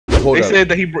They said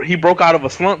that he broke out of a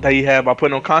slump that he had by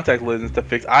putting on contact lenses to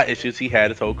fix eye issues he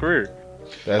had his whole career.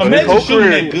 Imagine shooting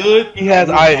that good. He has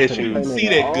eye issues. See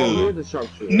that good.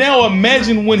 Now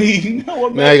imagine when he.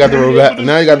 Now he got the robot.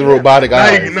 Now he got the robotic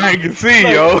eyes. Now he can see,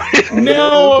 yo.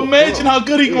 Now imagine how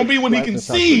good he gonna be when he can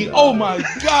see. Oh my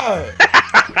god,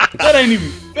 that ain't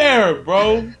even fair,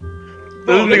 bro. This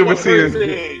nigga been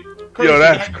seeing. Yo,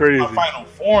 that's crazy. Final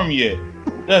form yet?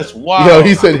 That's wild. Yo,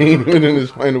 he said he ain't even in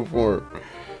his final form.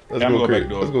 Let's go crazy.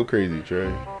 Let's go crazy,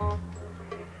 Trey.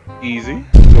 Easy.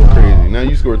 Let's go crazy. Now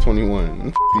you scored 21.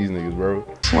 F these niggas, bro.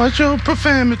 Watch your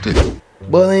profanity.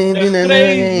 Bullying.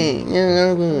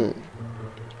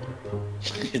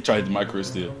 He tried the micro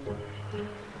steal.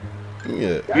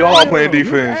 Yeah. Y'all playing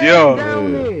defense, yo.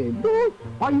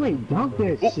 Why you ain't dunk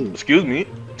that shit? Excuse me.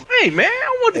 Hey man,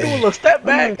 I want to do a little step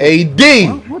back. AD,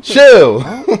 chill.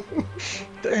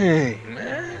 Dang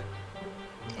man.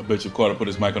 I bet you Carter put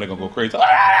his mic on, they gonna go crazy.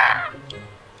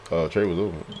 Oh, Trey was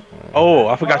over. Oh,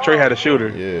 I forgot Trey had a shooter.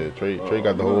 Yeah, Trey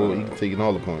got the whole. He taking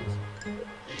all the points.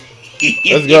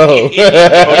 Let's go. Trey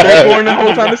scoring the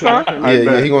whole time this time?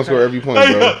 Yeah, he gonna score every point,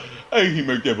 bro. Hey, he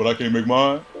make that, but I can't make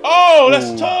mine. Oh,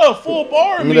 that's tough. Full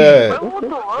bar. Look at that.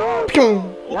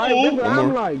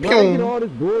 I'm like, get all this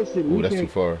bullshit. Ooh, that's too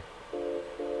far.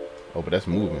 Oh, but that's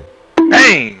moving.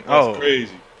 Dang. That's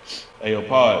crazy. Hey, yo,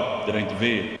 Pod, that ain't the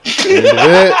vid.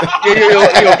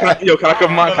 Yo, can I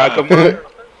come mine? I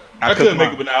couldn't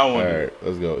make it, but now I want to. All right,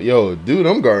 let's go. Yo, dude,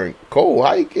 I'm going cold.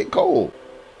 How you get cold?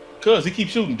 Cause he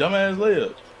keeps shooting dumbass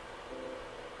layups.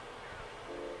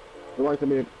 He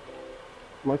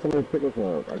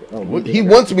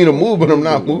wants me to move, but I'm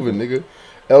not moving, nigga.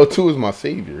 L2 is my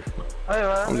savior.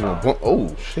 I'm just gonna bump.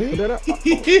 Oh shit! I ain't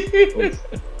think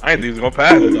he was gonna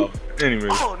pass it though. Anyway,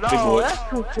 oh no, that's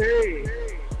 2K.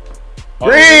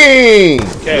 Green.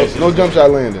 No jump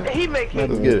shot landing.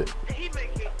 Let's get it.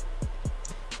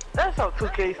 That's how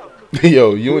 2K.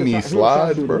 Yo, you and these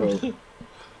slides, bro.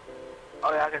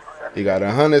 Oh yeah, I guess. You got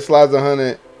 100 slides,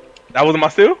 100. That wasn't my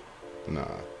steal? Nah.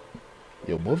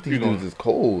 Yo, both these dudes is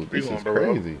cold. This is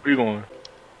crazy. Where you going?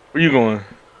 Where you going?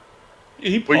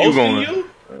 Yeah, where you going?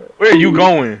 Where are you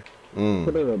going?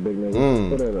 Put it up, big nigga.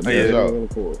 Put it up.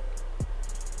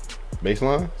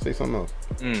 Baseline? Say something else.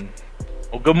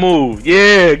 Oh, good move.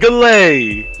 Yeah, good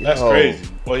lay. That's crazy.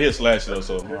 Well, he'll slash though,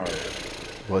 so. All right.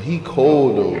 Well, he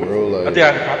cold though, bro. Like, I think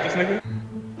I can pop this nigga.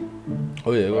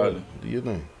 Oh yeah, go ahead. Do your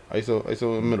thing. ISO in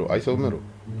the middle. ISO middle.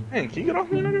 Man, can you get off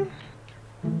me, nigga?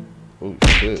 Oh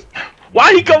shit.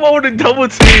 Why he come over to double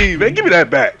team? Man, give me that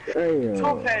back. It's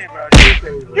okay, bro.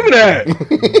 Give me that.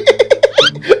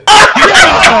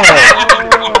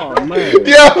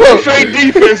 Yo, straight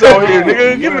defense out here,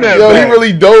 nigga. Give me that. Yo, back. he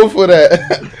really dove for that.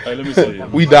 Hey, let me see.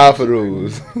 We die for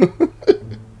those.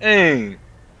 Dang.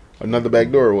 Another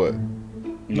back door or what?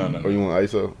 No. Or you want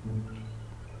ISO?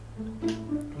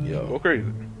 Yo. Go crazy.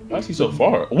 Why is he so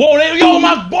far? Whoa, yo,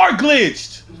 my bar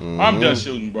glitched. I'm done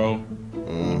shooting, bro.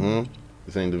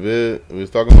 This ain't the vid we was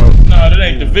talking about? Nah, that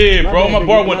ain't the vid, bro. My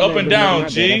bar went up and down,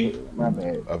 G.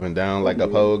 Up and down like a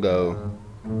pogo.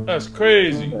 That's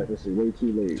crazy.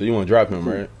 So you want to drop him,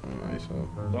 right? Alright, so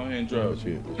go ahead and drop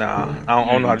you. Nah, I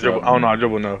don't know how to dribble. I don't know how to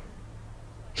dribble now.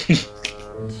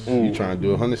 You trying to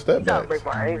do 100 step backs?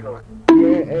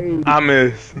 I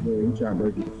miss.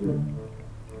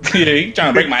 Yeah, he trying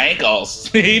to break my ankles.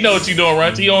 He know what you doing,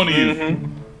 right? He on to you.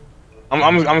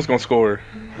 I'm just gonna score.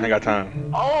 I ain't got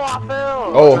time. Oh, I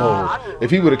fell. Oh,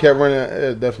 if he would have kept running,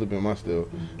 it'd definitely been my steal.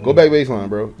 Go back baseline,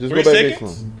 bro. Just go back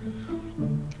baseline.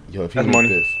 Yo, if he missed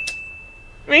this.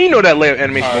 I mean, you know that layup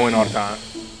animation going all the time.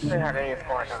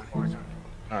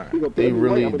 Alright. They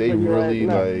really like, they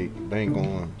ain't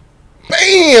going.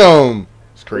 Bam!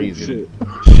 It's crazy.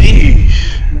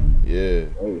 Sheesh. Yeah.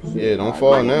 Yeah, don't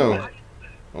fall now.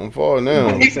 Don't fall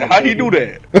now. He said, how'd he do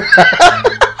that?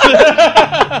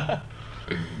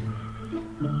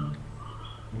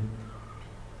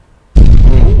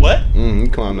 What? He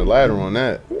climbed the ladder on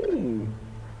that.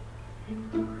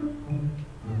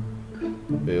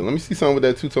 Yeah, let me see something with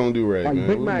that two-tone do-rag, man.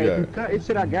 Big man, if you cut it,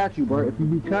 shit, I got you, bro. If you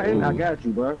be cutting, I got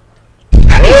you, bro.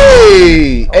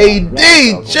 Hey! AD,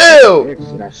 chill!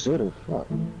 Shit, I should've.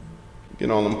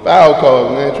 Getting all them foul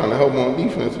calls, man. Trying to help on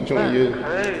defense. But you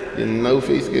your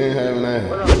no-face getting having that.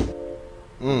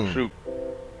 Shoot.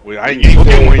 Well, I ain't gonna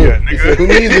get one yet, nigga. Who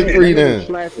needs a 3 then?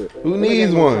 Who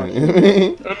needs one? You know what I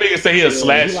mean? That nigga say he a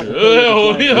slasher.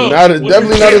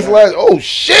 Definitely not a slasher. Oh,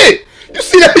 shit! You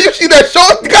see that? You see that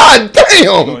shot? God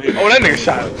damn! Oh, that nigga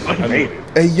shot it.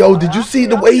 Hey, yo, did you see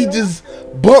the way he just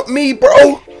bumped me,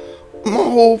 bro? My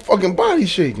whole fucking body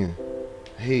shaking.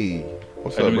 Hey,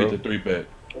 what's up, bro? Let me get the 3-pack.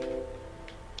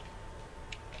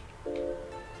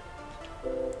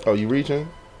 Oh, you reaching?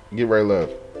 Get right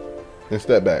left. Then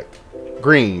step back.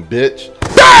 Green, bitch.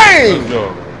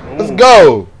 Bang! Let's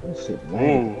go.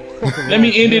 Ooh. Let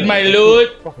me end it, my lord.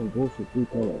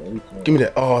 Give me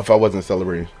that. Oh, if I wasn't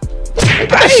celebrating. Get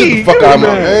that shit the fuck out of my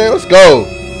man. Let's go.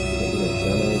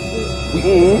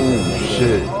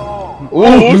 Shit.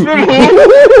 Ooh.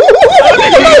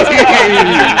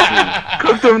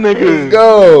 Cook them niggas. Let's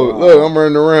go. Look, I'm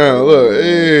running around. Look,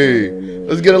 hey.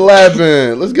 Let's get a lap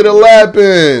in. Let's get a lap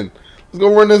in. Let's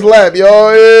go run this lap,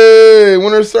 y'all. Hey,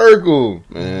 winner circle.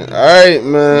 Man. All right,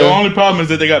 man. The only problem is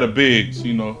that they got a bigs,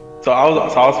 you know. So I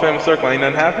was spamming circle. Ain't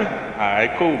nothing happened. All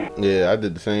right, cool. Yeah, I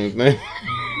did the same thing.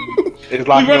 It's We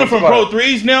locked running on from spot. Pro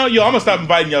 3s now? Yo, I'm gonna stop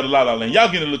inviting y'all to La La Land.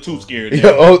 Y'all getting a little too scared.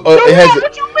 Yo, it has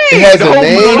What you mean? it has The a whole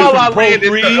name. La La Pro Land is to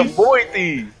threes. avoid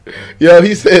these. Yo,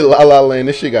 he said La La Land.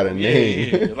 This shit got a name.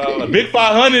 Yeah, La La Land. Big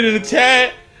 500 in the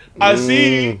chat. I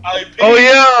see. I peep. Oh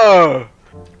yeah.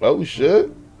 Oh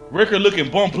shit. Ricker looking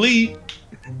complete.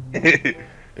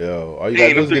 Yo, all you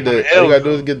gotta do is get that. All you gotta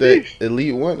do is get that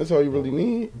elite one. That's all you really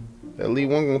need. That elite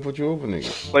one gonna put you over,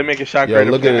 nigga. Playmaker shot. Yo,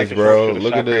 look at this, bro.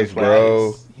 Look at this,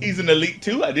 bro. He's an elite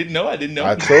too. I didn't know. I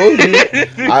told you.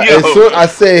 I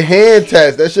said hand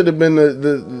tats. That should have been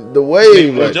the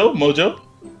wave. Like, Mojo.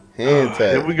 hand tats.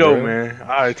 Here we go, bro. man. All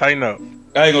right, tighten up.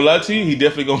 I ain't gonna lie to you. He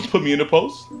definitely gonna put me in the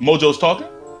post. Mojo's talking.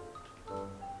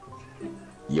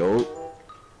 Yo.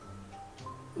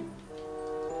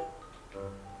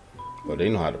 Oh, they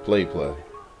know how to play.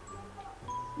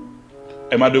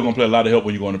 Hey, my dude gonna play a lot of help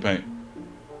when you go in the paint.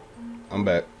 I'm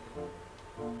back.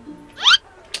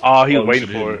 Oh, he was Oh, waiting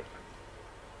shit, for yeah. it.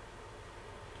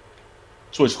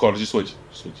 Switch, Carter. Just switch.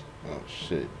 Oh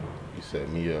shit, you set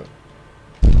me up.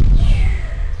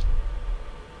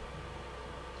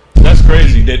 That's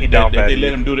crazy that, He down that they pat let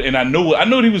you. him do it, and I knew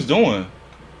what he was doing.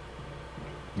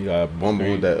 You got bumble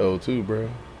with that L2, bro.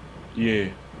 Yeah.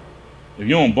 If you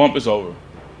don't bump, it's over.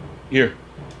 Here.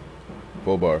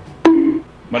 4 bar.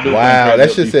 My dude Wow, gonna that crack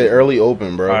shit up said early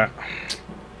open, bro. All right.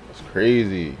 That's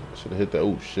crazy. Should have hit that.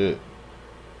 Oh shit.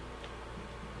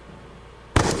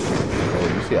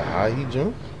 Oh, you see how high he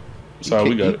jumped? Sorry,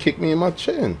 we got He it. kicked me in my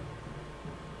chin.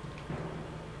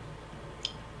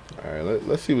 All right,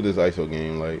 let's see what this ISO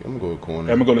game like. I'm gonna go with corner.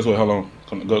 Hey, I'm gonna go this way. Hold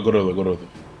on. Go to the other. Go to the other.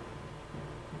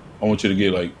 I want you to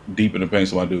get like deep in the paint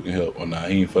so my dude can help. Or nah,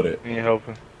 he ain't for that. He ain't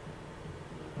helping.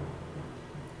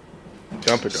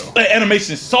 Jump it though. That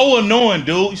animation is so annoying,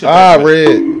 dude. You should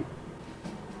Red.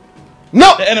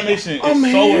 No. The animation is I'm so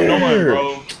here. annoying,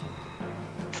 bro.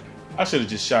 I should have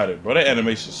just shot it, bro. That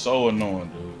animation is so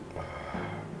annoying, dude.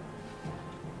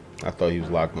 I thought he was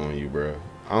locked on you, bro.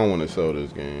 I don't want to sell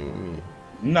this game.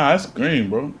 Nah, it's green,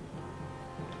 bro.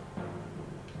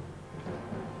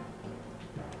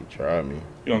 He tried me.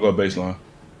 You gonna go baseline.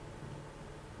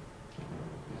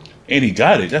 And he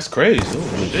got it. That's crazy.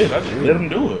 Oh, shit. I just let him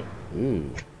do it. Ooh.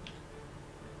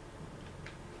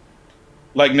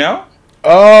 Like now?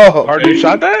 Oh. Hard you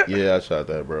shot that? Yeah, I shot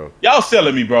that, bro. Y'all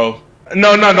selling me, bro.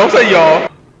 No, don't say y'all.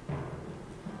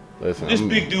 Listen, This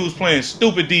big dude's playing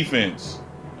stupid defense.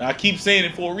 And I keep saying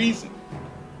it for a reason.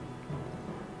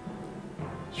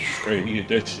 Great, he hit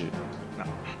that shit.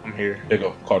 I'm here. There you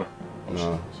go, Carter. Oh,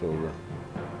 Nah, it's over.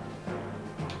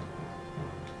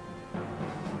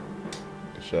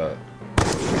 Good shot.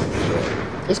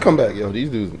 Let's come back, yo. These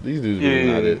dudes really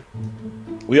not it.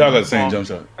 We all got the same jump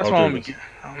shot. That's All why three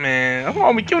I'm of us. man. That's why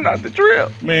I'm giving out the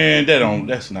drill. Man,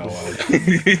 that's not why.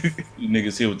 You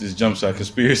niggas here with this jump shot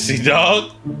conspiracy,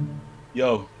 dog.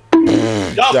 Yo.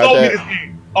 Y'all sold me this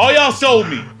game. All y'all sold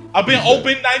me. I've been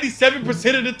open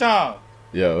 97% of the time.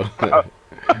 Yo.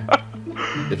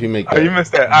 If you make Oh, that. you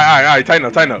missed that. All right.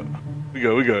 Tighten up. We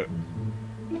good.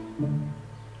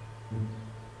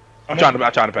 I'm trying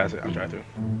to pass it. I'm trying to.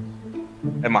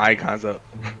 And my icon's up.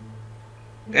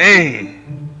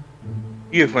 Dang.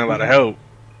 He is playing a lot of help.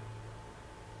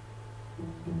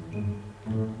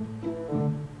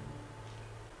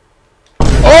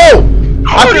 Oh!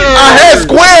 I had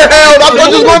square held. I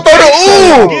thought you was gonna throw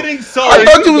the ooh. Getting so I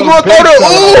thought you was gonna throw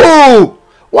the ooh.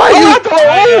 Why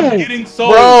I am you? getting so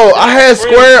Bro, I had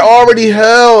square already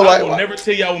held. I will Like, never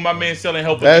tell y'all when my man selling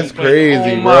help. that's crazy,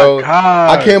 Oh my bro.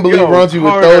 God. I can't believe Yo, Oraunchyy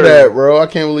would throw that, bro. I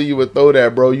can't believe you would throw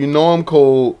that, bro. You know I'm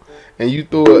cold, and you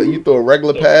threw a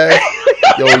regular pass.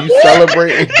 Yo, you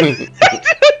celebrating?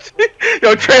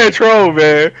 Yo, Trey troll,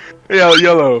 man. Yo,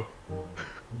 yellow.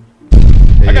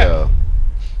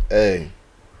 Hey,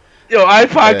 Yo,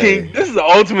 iPod Hey. King. This is the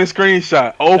ultimate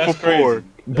screenshot. 0 That's for 4. crazy.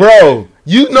 bro.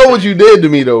 You know what you did to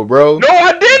me, though, bro. No,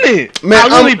 I didn't. Man,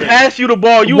 I really I'm- passed you the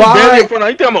ball. You Why? was barely in front of.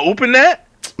 You think I'm gonna open that?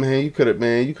 Man, you could have.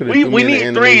 Man, you could have. We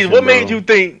need threes. What made you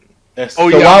think? So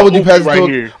why would you pass it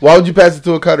to? Why would you pass it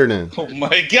to a cutter then? Oh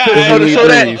my god! So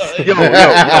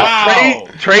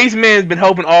that Trey's man's been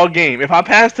helping all game. If I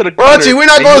pass to the cutter, Oraunchyy, we're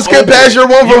not going to skip past your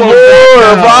 1 for 4,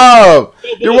 Bob.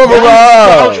 You're 1 for 5.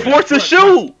 I was forced to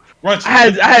shoot. I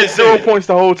had 0 points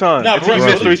the whole time. Nah, you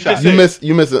missed 3 shots.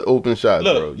 You miss an open shot,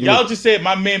 bro. Look, y'all just said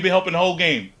my man been helping the whole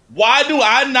game. Why do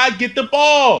I not get the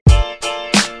ball?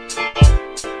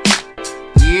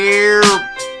 Yeah.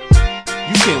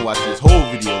 You can't watch this whole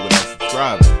video without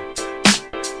subscribing.